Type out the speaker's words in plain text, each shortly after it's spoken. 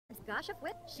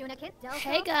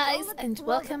Hey guys, and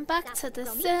welcome back to The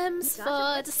Sims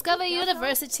for Discover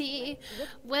University.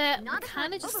 We're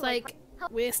kind of just like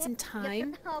wasting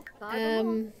time.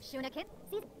 We're just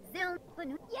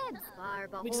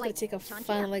gonna take a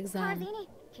final exam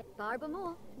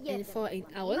in 14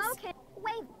 hours,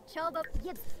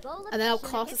 and then our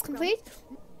course is complete.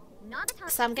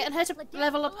 So I'm getting her to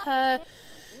level up her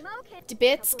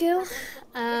debate skill.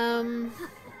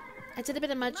 I did a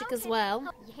bit of magic as well.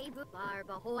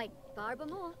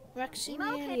 We're actually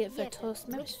nearly at Vertos.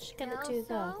 Maybe I should get to do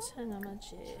that. Hang on,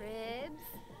 magic.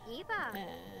 A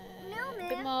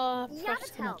bit more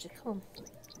practical magic. Come on.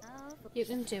 You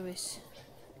can do it.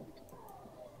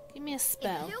 Give me a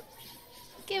spell.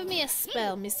 Give me a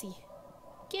spell, missy.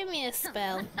 Give me a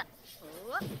spell.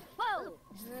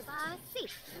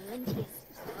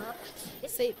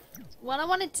 See, what I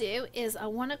want to do is I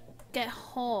want to get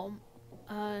home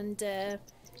and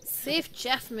see if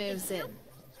Jeff moves in.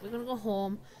 We're going to go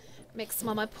home, make some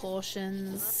of my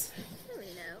potions,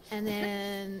 and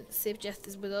then see if Jeff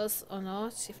is with us or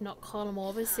not. If not, call him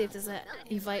over, see if there's a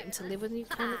invite him to live with you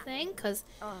kind of thing, because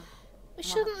we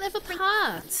shouldn't live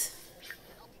apart.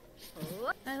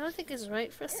 I don't think it's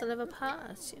right for us to live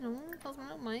apart, you know, because I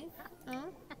don't mind, you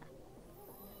know?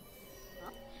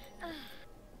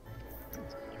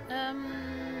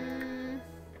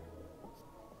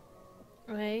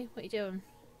 Ray, what are you doing?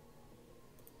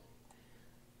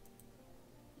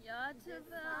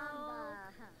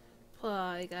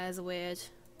 Oh, you guys are weird.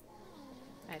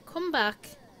 Right, come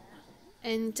back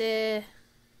and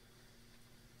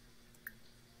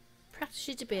practice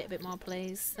your debate a bit more,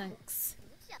 please. Thanks.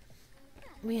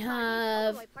 We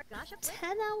have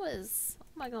 10 hours. Oh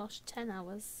my gosh, 10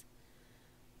 hours.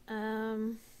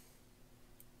 I'm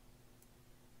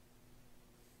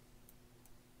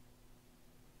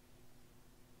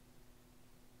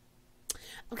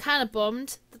kind of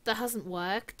bummed that that hasn't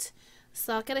worked,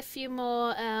 so I'll get a few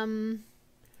more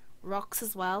rocks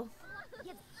as well,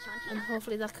 and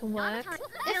hopefully that can work.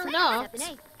 If not,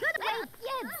 oh,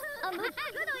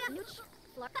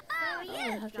 I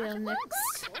have to go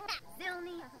next.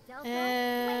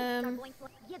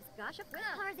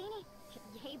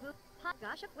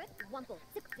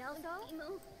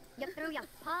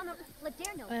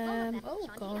 Oh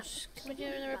gosh, can we do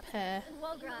a repair?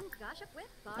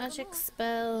 Magic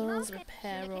spells,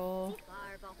 repair all.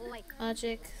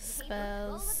 Magic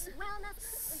spells,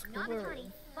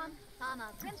 swirl.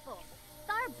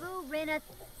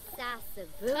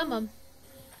 Come on.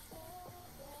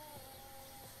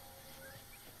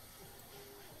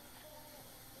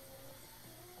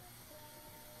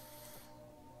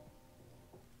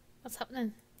 What's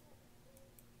happening?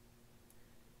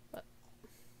 What?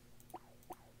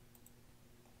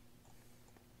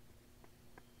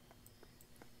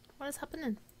 What is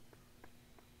happening?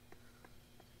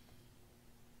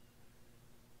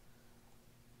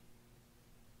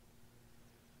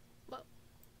 What?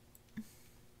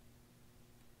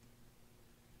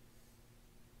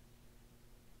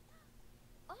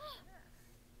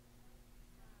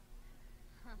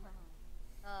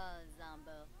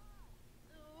 Zombo.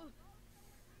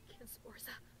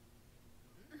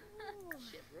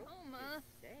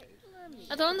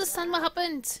 I don't understand what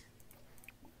happened.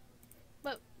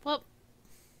 What?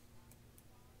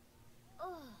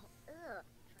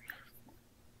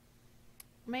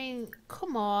 I mean,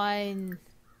 come on.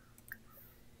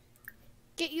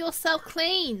 Get yourself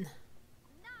clean.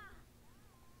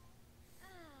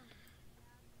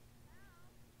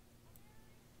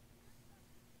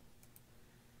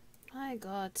 My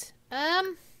God.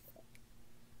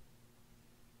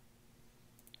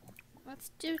 Let's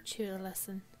do tutor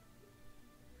lesson.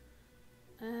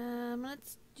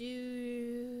 Let's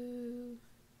do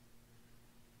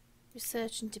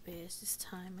research and debate this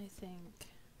time, I think.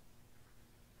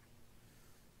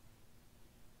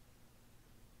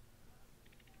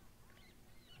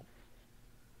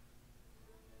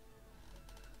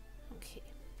 Okay.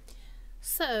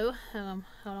 So, how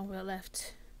long we got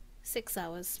left? 6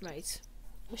 hours, right.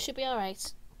 We should be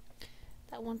alright.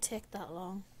 That won't take that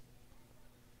long.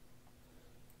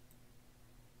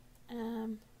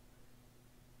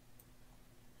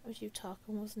 Was you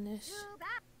talking, wasn't it?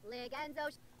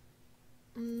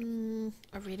 I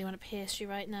really want a pastry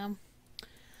right now.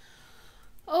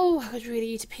 Oh, I could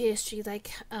really eat a pastry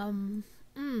like an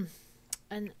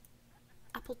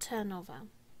apple turnover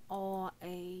or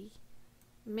a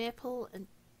maple and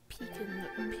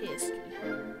pecan pastry.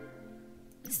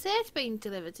 They say it's being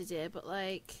delivered today, but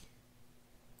like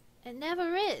it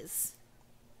never is.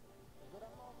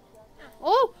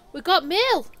 Oh, we got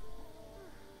mail.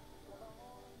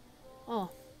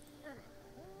 Oh,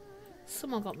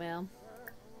 Someone got mail.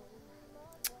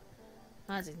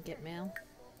 I didn't get mail.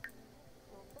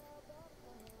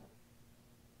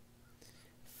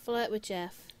 Flirt with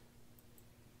Jeff.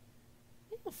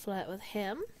 You can flirt with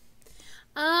him.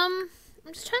 I'm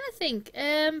just trying to think.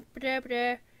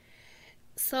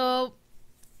 So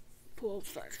 4,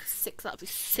 5, 6. That'll be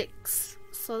 6.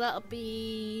 So that'll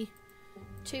be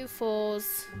 2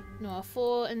 4s. No, a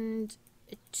 4 and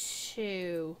a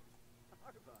 2.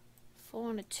 4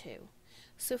 and a 2.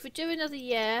 So if we do another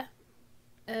year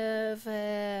of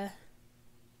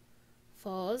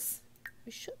 4s,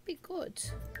 we should be good.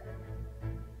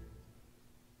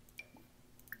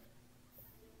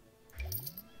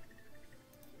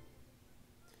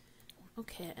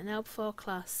 Okay, and now before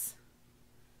class.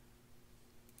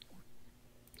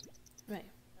 Right.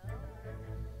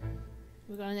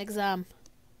 We've got an exam.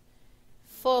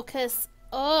 Focus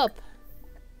up!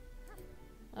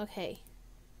 Okay.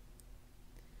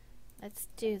 Let's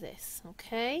do this,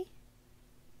 okay?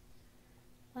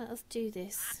 Let us do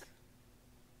this.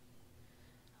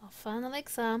 Our final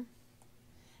exam.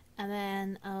 And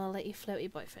then I'll let you flirt with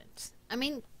your boyfriend. I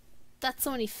mean, that's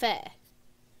only fair.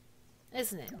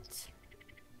 Isn't it?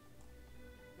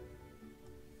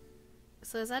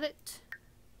 So is that it?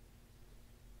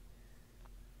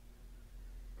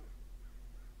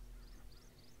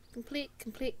 Complete,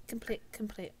 complete, complete,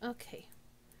 complete. Okay.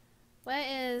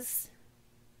 Where is...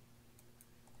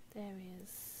 There he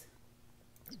is.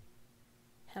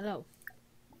 Hello.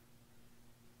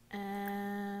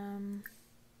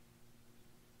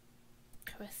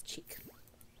 Caress cheek.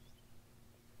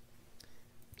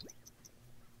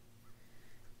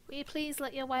 Will you please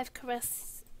let your wife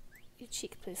caress your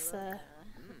cheek, please, sir?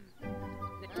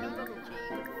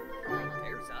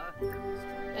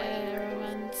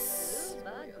 Romance.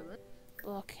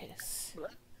 Blockus.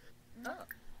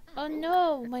 Oh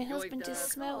no, my husband is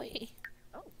smelly.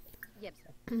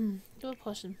 Do a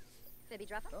potion.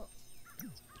 Yataboo.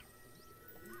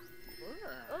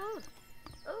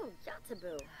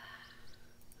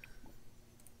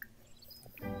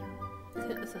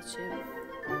 Is that you?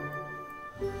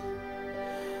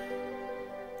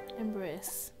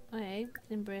 Embrace. Okay,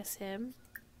 embrace him.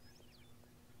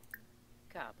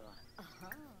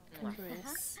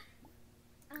 Embrace.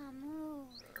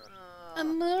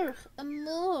 Amour,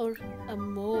 amour,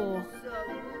 amour.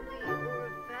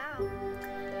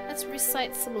 Let's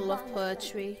recite some love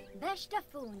poetry.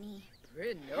 Bestafuni.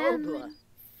 Renobla.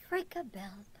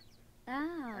 Fricabelb.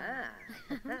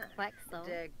 Quaxel.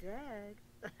 Dag dag.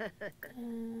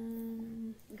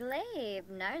 Glaive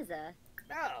Narza.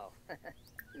 Oh.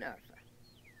 Narfa.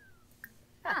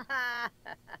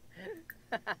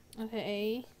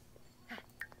 Okay.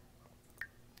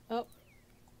 Oh.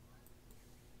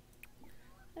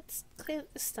 Let's clear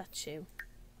the statue.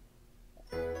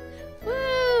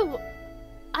 Woo!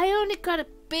 I only got a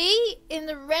B in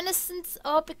the Renaissance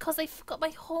art because I forgot my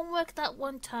homework that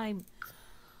one time.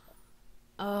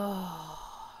 Oh.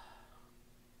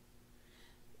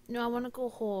 No, I want to go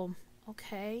home.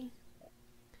 Okay.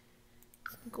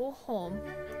 Go home.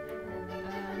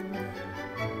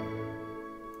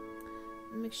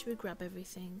 Make sure we grab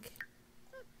everything.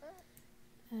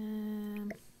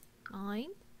 Mine.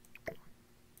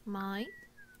 Mine.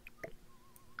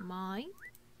 Mine.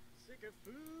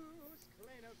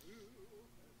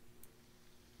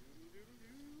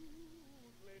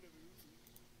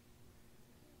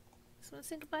 So let's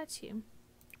say goodbye to you.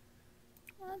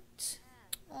 What?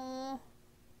 Oh.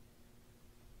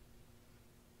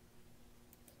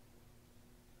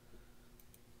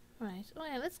 Right. Oh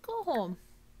yeah, let's go home.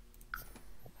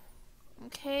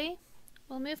 Okay.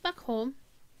 We'll move back home.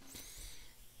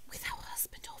 With our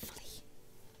husband, hopefully.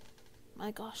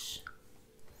 My gosh.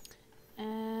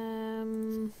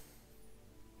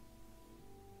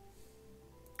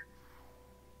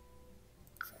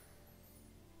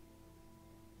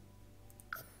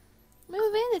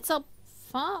 Move in, it's up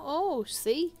far. Oh,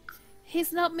 see?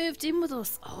 He's not moved in with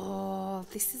us. Oh,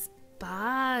 this is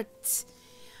bad.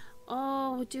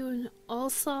 Oh, we're doing all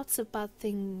sorts of bad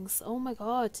things. Oh my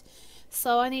god.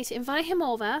 So I need to invite him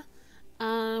over.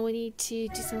 And we need to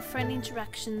do some friendly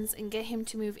interactions and get him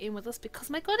to move in with us because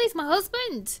my god, he's my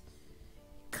husband.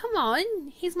 Come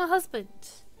on, he's my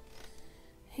husband.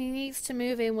 He needs to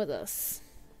move in with us.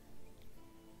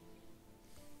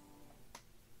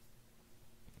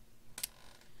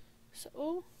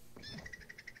 So,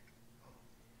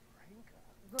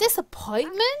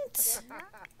 disappointment?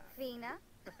 Fina.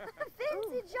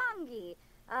 Vintage Jongi.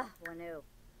 Wanu.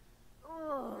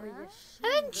 Oh, you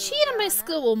I didn't cheat on my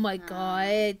school. Oh my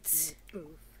god.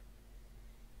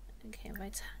 Okay,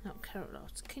 right. No,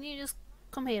 Carrot. Can you just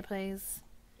come here, please?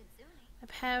 My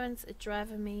parents are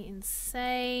driving me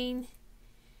insane.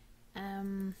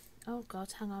 Oh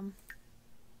god, hang on.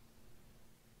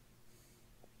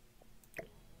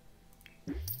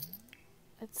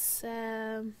 It's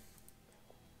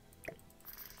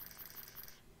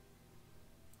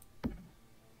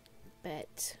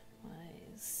bet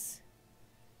wise.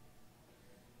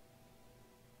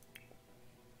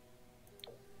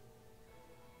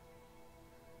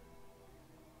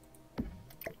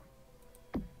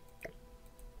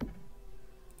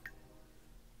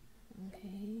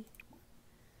 Okay.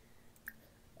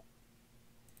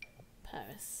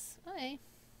 Paris. Okay.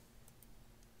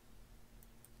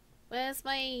 Where's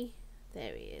my...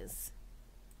 There he is.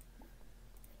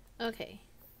 Okay.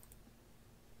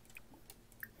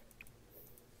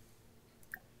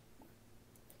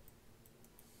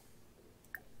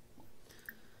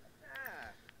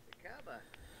 Ah, Sakaba.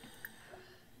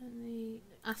 And the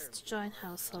asked to join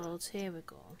household. Here we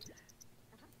go.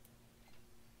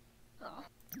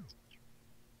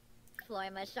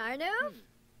 Floima Sharnu?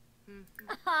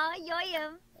 Ah,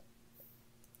 yoyum.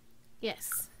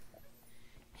 Yes.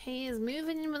 He is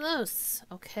moving in with us,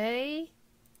 okay?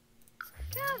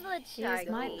 He is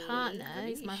my partner,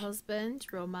 he's my husband,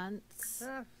 romance.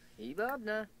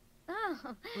 Ibabna.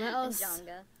 Oh, Let us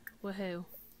Jonga. woohoo.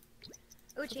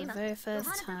 For the Uchima. very first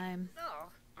Johanna. time. Oh,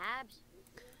 Abs.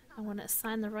 I want to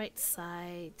assign the right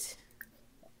side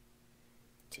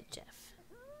to Jeff.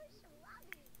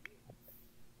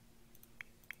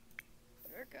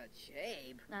 Urka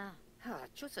Chabe. Ah, Ah,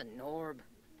 just a norb.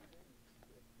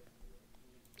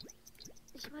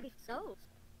 Shmuddy so.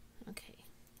 Okay.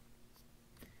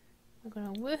 We're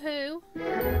gonna woohoo.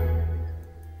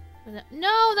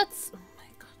 No, that's... Oh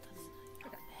my god, that's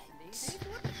not your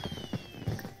bed.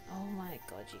 Oh my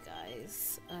god, you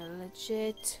guys.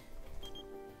 Legit.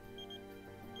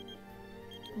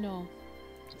 No.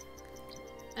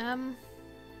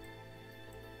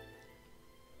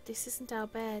 This isn't our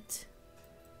bed.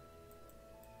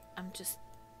 I'm just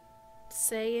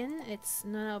saying it's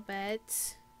not our bed.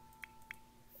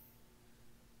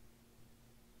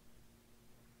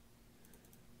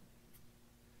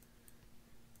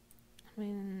 I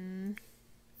mean,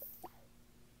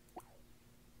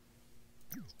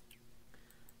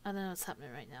 I don't know what's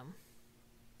happening right now.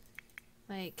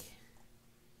 Like,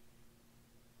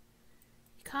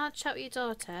 you can't chat with your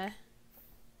daughter.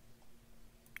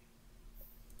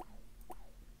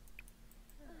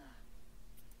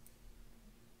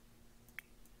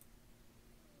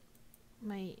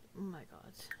 Oh my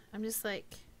god. I'm just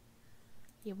like,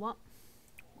 you what?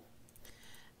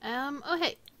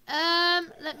 Okay.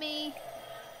 Let me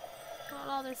roll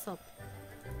all this up.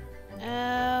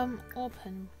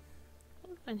 Open.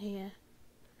 Open here.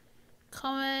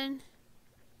 Common.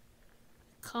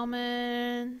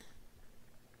 Common.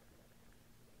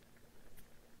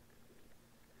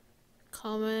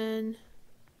 Common.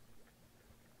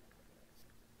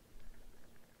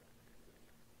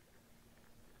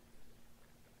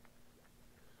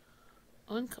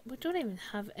 We don't even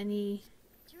have any.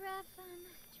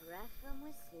 Dreffum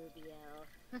with Subio.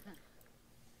 Uh-huh.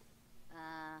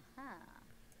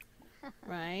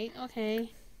 Right,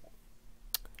 okay.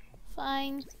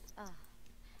 Fine.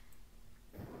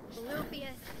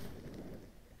 Lupius.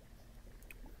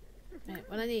 Right,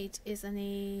 what I need is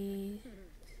you.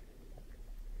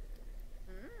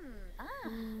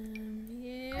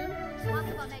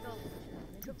 Swapamego.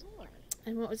 Good boy.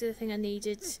 And what was the other thing I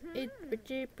needed? It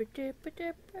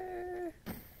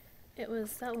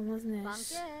was that one, wasn't it?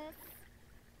 Bunkit.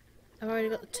 I've already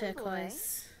got the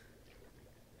turquoise.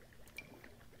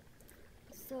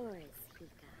 Soris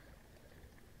Hika.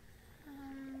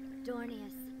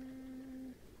 Dornius.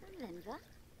 Linva.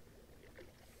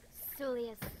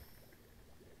 Sulius.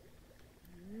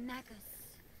 Magus.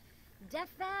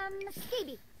 Defem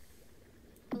Skibi.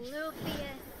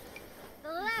 Lupius.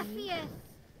 Lafius.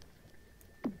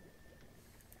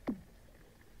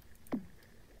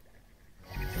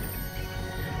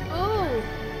 Oh,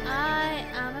 I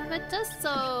am a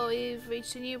Meduso. You've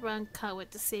reached a new rank. Can't wait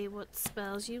to see what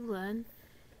spells you learn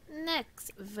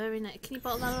next. Very nice. Can you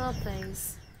bottle that up,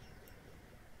 please?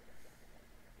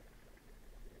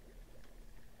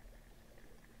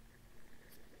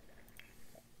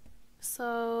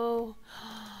 So,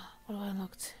 what have I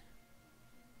unlocked?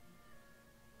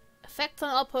 Effect on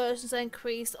all potions are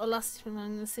increased or lasting for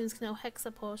long. The Sims can know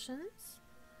hexa potions.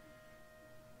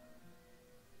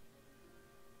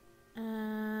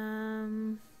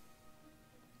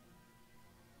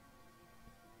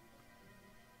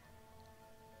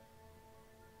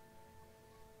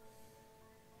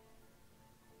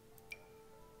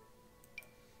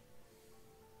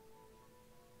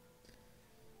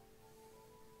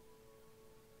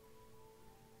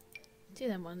 Do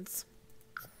them ones.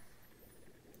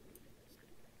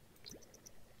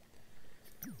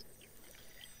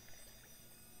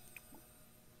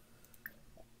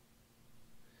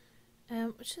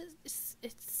 Which is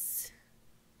it's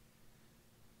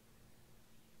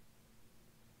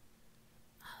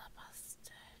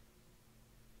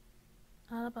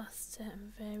alabaster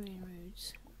and varian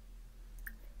root.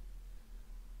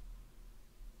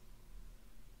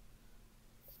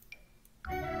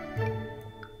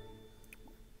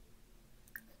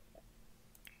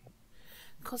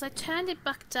 Because I turned it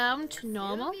back down to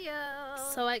normal, Silvio.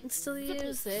 so I can still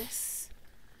use this.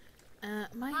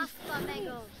 My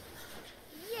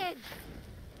Yid.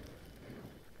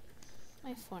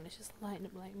 phone is just lighting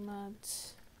up like mad.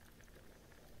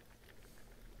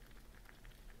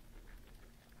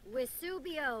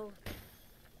 Wisubio.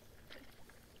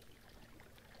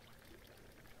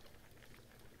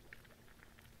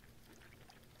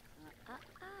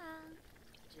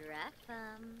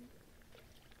 Dretham.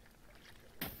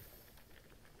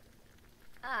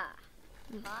 Ah.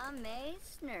 Hame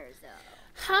Snurzo.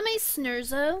 Hame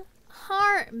Snurzo?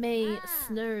 Harme Ah.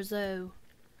 Snurzo.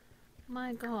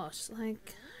 My gosh,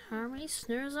 like Harme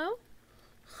Snurzo?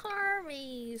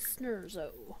 Harme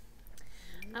Snurzo.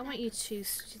 I want you to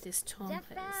do this tone,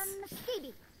 please. Defam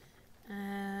Skibi.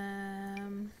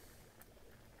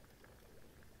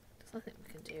 There's nothing we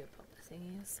can do about the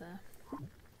thing is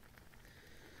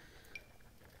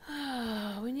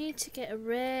oh, we need to get a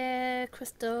rare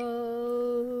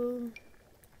crystal.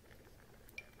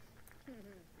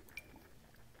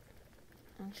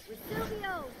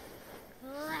 Wisubio.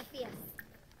 Lephius.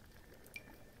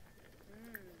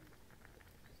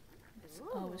 Let's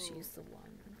always use the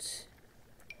wand.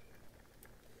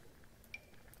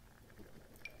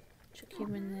 Chuck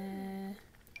him in there.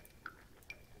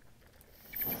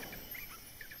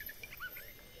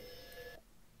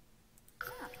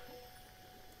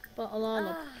 Bottle all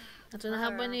up. I don't know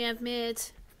how many I've made.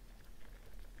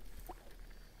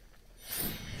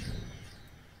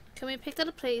 Can we pick that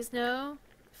up, please? No?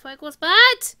 Before it goes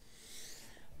bad? It's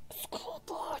going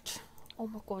bad. Oh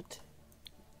my god.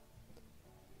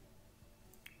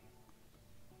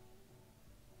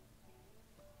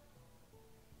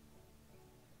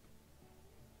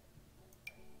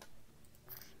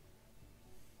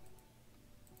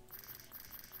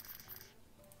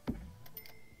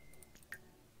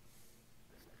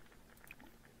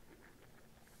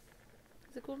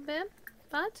 Is it going bad?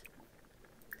 Bad?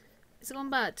 Is it going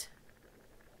bad?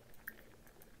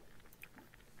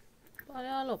 Put it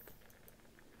all up.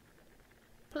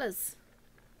 Please.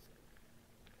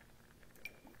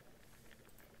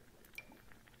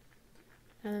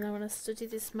 And then I want to study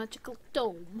this magical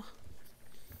dome.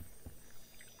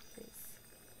 Please.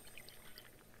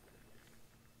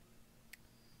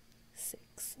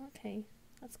 6. Okay,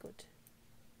 that's good.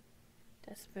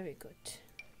 That's very good.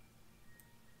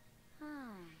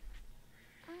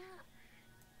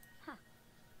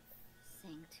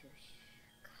 Sanctush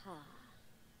Ka.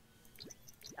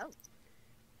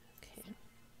 Okay.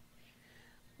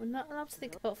 We're not allowed to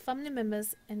think about family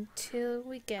members until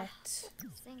we get...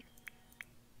 Sanct.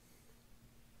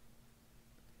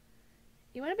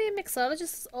 You want to be a mixologist?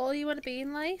 Is all you want to be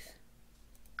in life?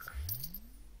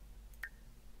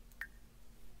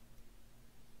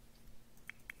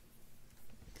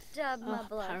 Dub my Oh,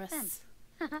 blood. Paris.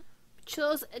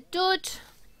 Chose a dud.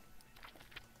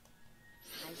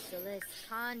 Isolus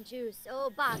Conjuice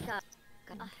Obaka.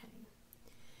 Okay.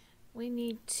 We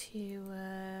need to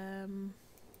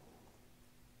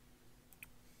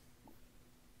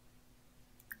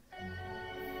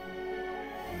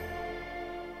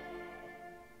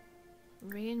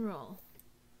re-enroll.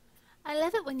 I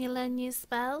love it when you learn new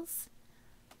spells.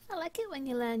 I like it when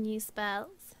you learn new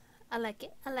spells. I like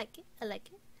it, I like it, I like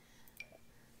it.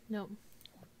 No.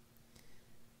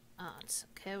 Art.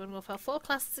 Okay, we're gonna go for our 4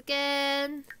 classes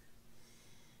again.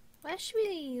 Where should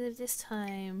we live this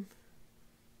time?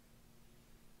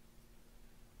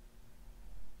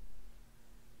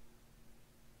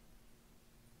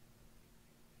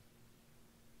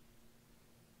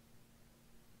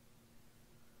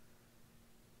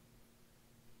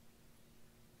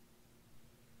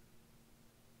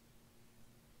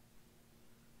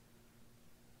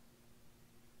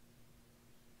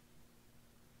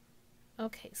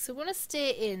 Okay, so we're gonna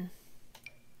stay in.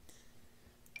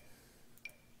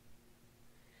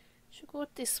 Should we go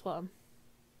with this one?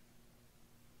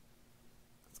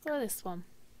 Let's go with this one.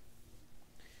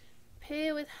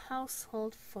 Pay with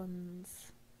household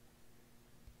funds.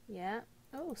 Yeah.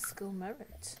 Oh, school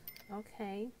merit.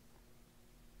 Okay.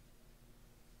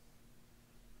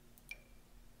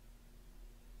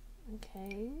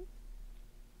 Okay.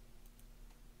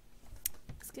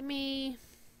 Just give me...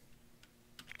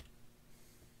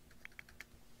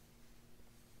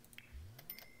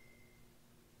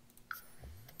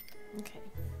 Okay.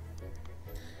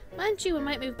 Mind you, I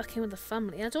might move back in with the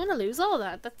family. I don't want to lose all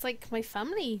that. That's like my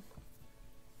family.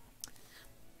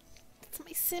 That's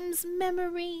my Sims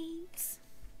memories.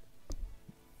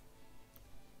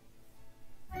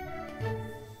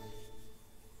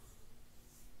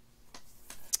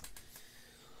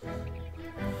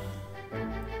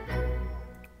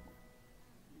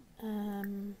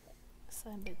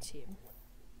 Assign it to you.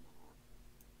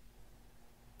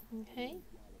 Okay.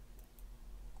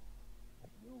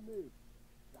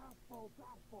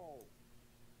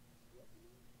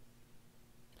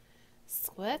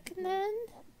 Squirkinen?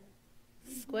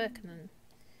 Squirkinen.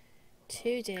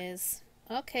 2 days.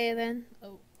 Okay then.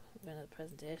 Oh, I've got another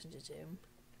presentation to do.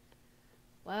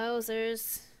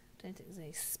 Wowzers. Don't think there's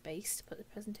any space to put the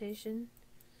presentation.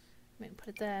 I might put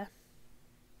it there.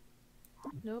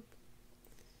 Nope.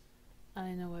 I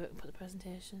don't know where we can put the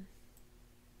presentation.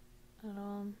 At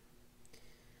all.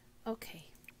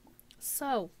 Okay.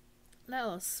 So, let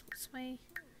us. What's my...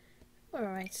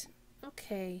 Alright.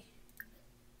 Okay.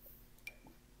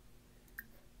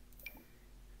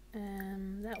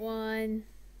 That one.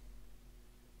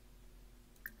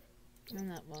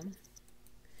 And that one.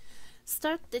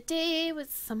 Start the day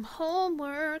with some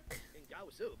homework.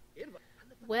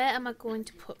 Where am I going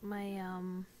to put my,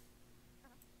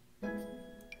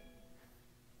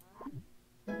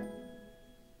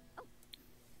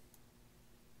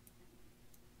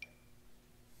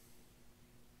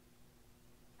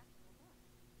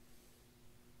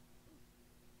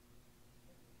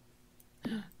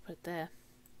 put it there.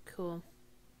 Cool.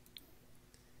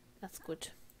 That's good.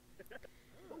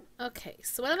 Okay,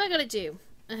 so what am I gonna do?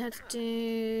 I have to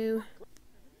do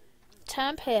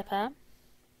term paper,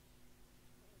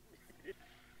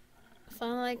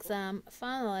 final exam,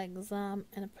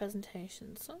 and a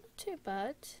presentation. So not too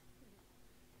bad.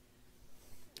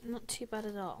 Not too bad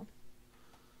at all.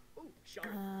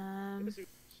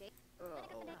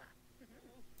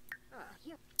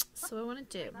 So what I want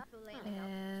to do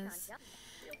is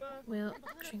we'll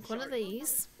drink one of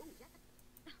these.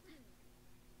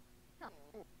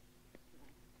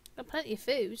 Got plenty of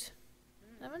food,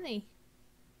 haven't he?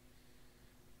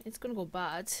 It's gonna go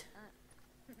bad.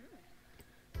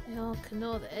 We all can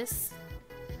know this.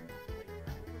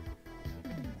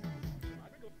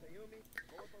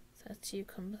 So that's you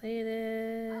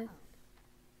completed.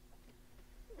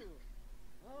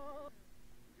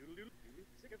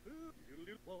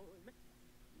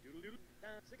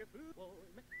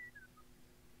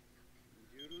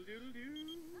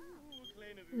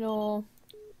 No.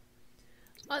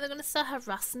 Oh, they're gonna start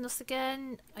harassing us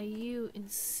again? Are you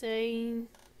insane?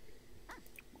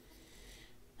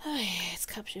 Oh yeah, it's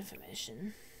capture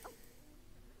information.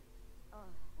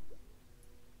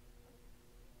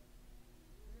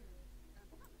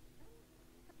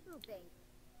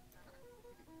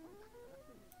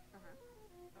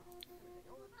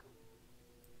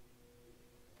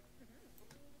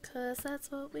 Cause that's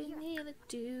what we need to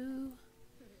do.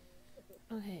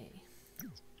 Okay.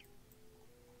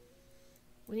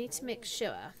 We need to make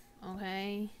sure,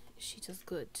 okay, she does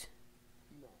good.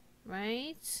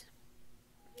 Right?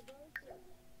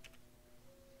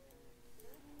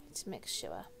 To make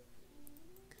sure.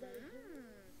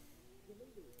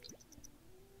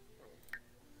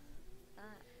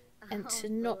 And to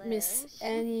not miss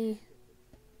any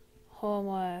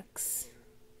homeworks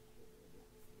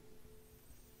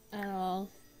at all.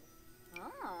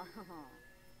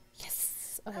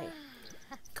 Yes. Okay.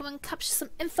 Come and capture some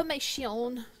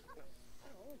information.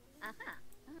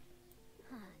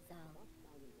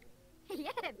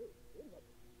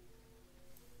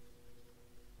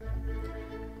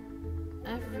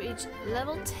 I've reached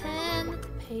level 10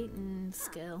 painting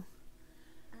skill.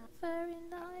 Very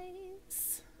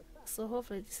nice. So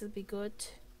hopefully this will be good.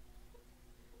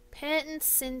 Painting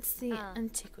since the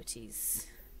antiquities.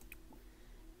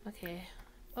 Okay.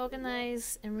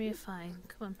 Organize and refine.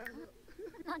 Come on.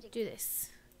 Do this.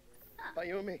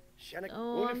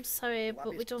 Oh, I'm sorry,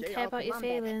 but we don't care about your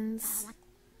feelings.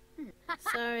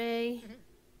 Sorry.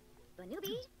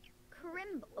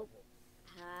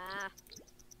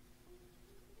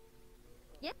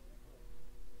 Yep.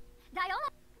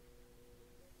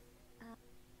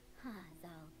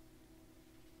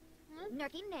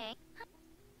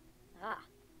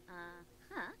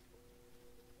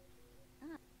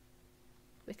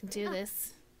 We can do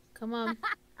this. Come on.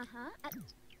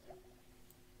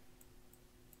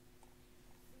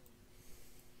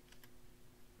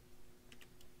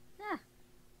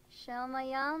 Shell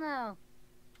Mayano.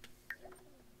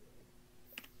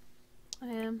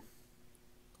 And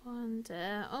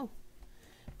oh,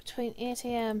 between 8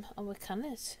 a.m. Oh, we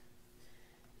can't.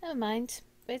 Never mind.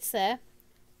 It's there.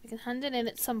 We can hand it in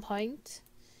at some point.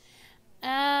 What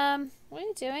are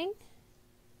you doing?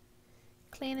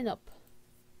 Cleaning up.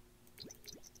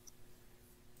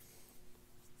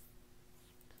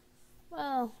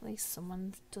 Well, at least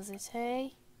someone does it,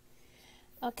 hey?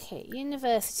 Okay,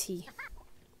 university.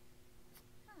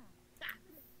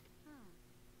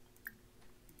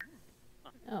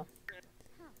 Oh.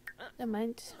 Never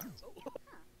mind.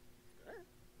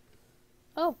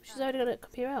 Oh, she's already got a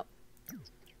computer out.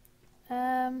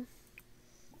 Let's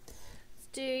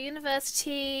do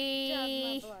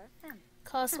university,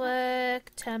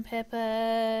 coursework, term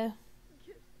paper.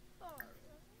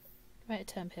 Write a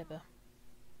term paper.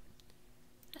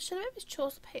 I should have maybe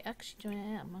chose the pay. Actually, join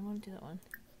it. I'm going to do that one.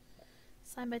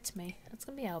 Sign bed to me. That's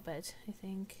going to be our bed, I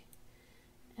think.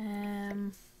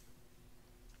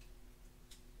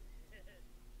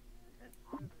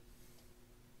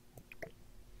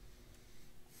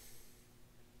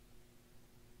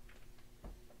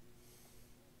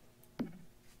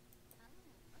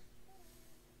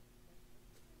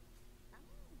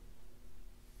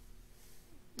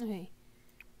 Okay.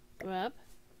 Grab.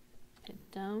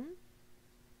 Hit down.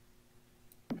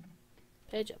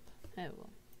 Page up. There we go.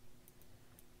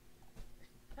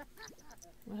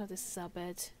 We'll have this as our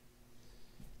bed.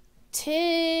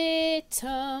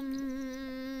 Tatum.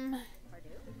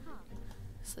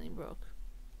 Something broke.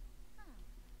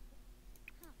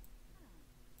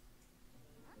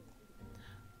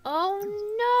 Oh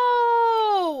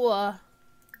no!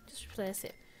 Just replace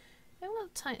it. I don't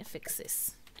have time to fix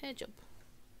this. Page up.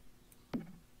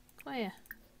 Come here.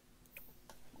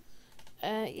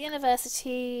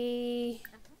 University.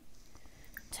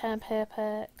 Term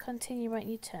paper. Continue writing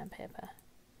your term paper.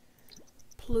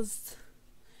 Plus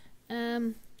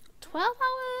 12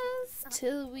 hours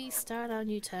till we start our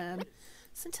new term.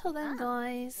 So until then,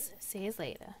 guys, see you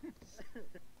later.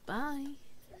 Bye.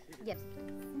 Yep.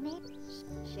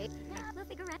 Shake. We'll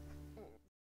figure out.